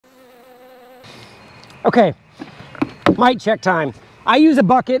Okay, mite check time. I use a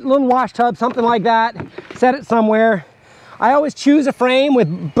bucket, little wash tub, something like that. Set it somewhere. I always choose a frame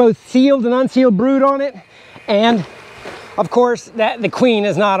with both sealed and unsealed brood on it. And of course, the queen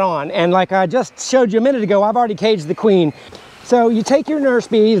is not on. And like I just showed you a minute ago, I've already caged the queen. So you take your nurse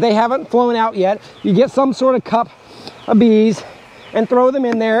bees, they haven't flown out yet. You get some sort of cup of bees and throw them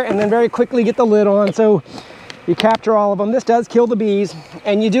in there, and then very quickly get the lid on so you capture all of them. This does kill the bees,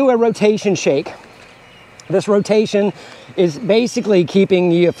 and you do a rotation shake. This rotation is basically keeping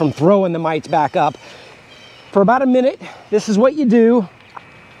you from throwing the mites back up. For about a minute, this is what you do.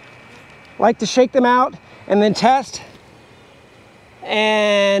 Like to shake them out and then test.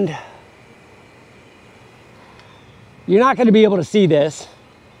 And you're not going to be able to see this.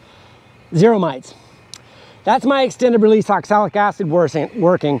 0 mites. That's my extended release oxalic acid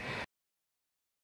working.